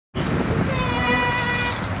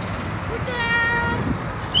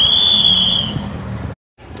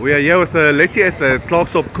We are here with Letty at the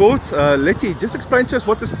Klerksdorp Court. Letty, just explain to us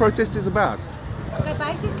what this protest is about. Okay,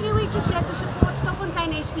 basically we're just here to support Stilfontein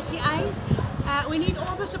SPCA. We need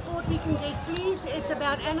all the support we can get, please. It's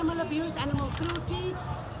about animal abuse, animal cruelty,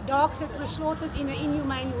 dogs that were slaughtered in an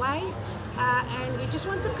inhumane way. And we just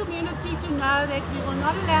want the community to know that we will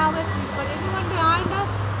not allow it. We've got everyone behind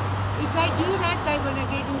us. If they do that, they're going to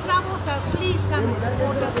get in trouble. So please come and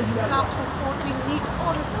support us at Klerksdorp Court. We need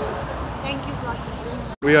all the support. Thank you, God bless.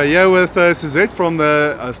 We are here with Suzette from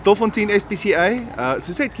the Stilfontein SPCA.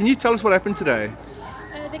 Suzette, can you tell us what happened today?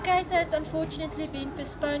 The case has unfortunately been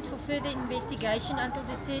postponed for further investigation until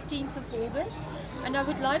the 13th of August, and I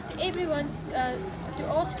would like to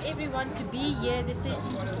ask everyone to be here the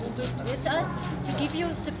 13th of August with us to give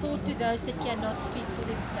your support to those that cannot speak for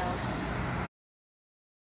themselves.